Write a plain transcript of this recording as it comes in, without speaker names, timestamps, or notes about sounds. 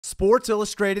Sports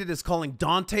Illustrated is calling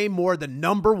Dante Moore the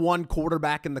 #1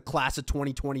 quarterback in the class of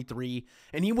 2023,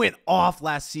 and he went off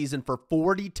last season for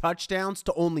 40 touchdowns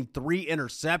to only 3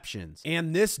 interceptions.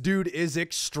 And this dude is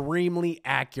extremely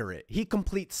accurate. He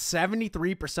completes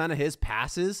 73% of his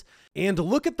passes, and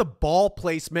look at the ball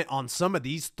placement on some of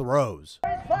these throws.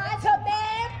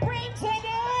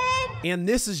 And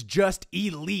this is just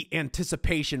elite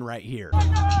anticipation right here.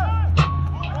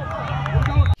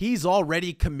 He's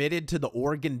already committed to the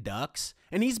Oregon Ducks,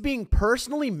 and he's being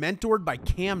personally mentored by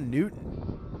Cam Newton.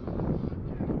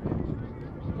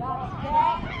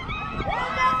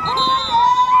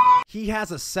 He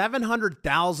has a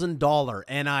 $700,000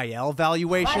 NIL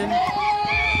valuation,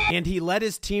 and he led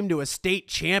his team to a state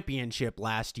championship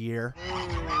last year.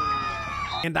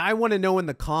 And I want to know in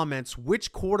the comments,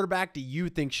 which quarterback do you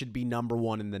think should be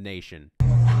 #1 in the nation?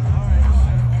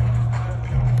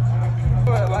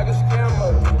 Like a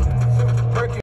scammer.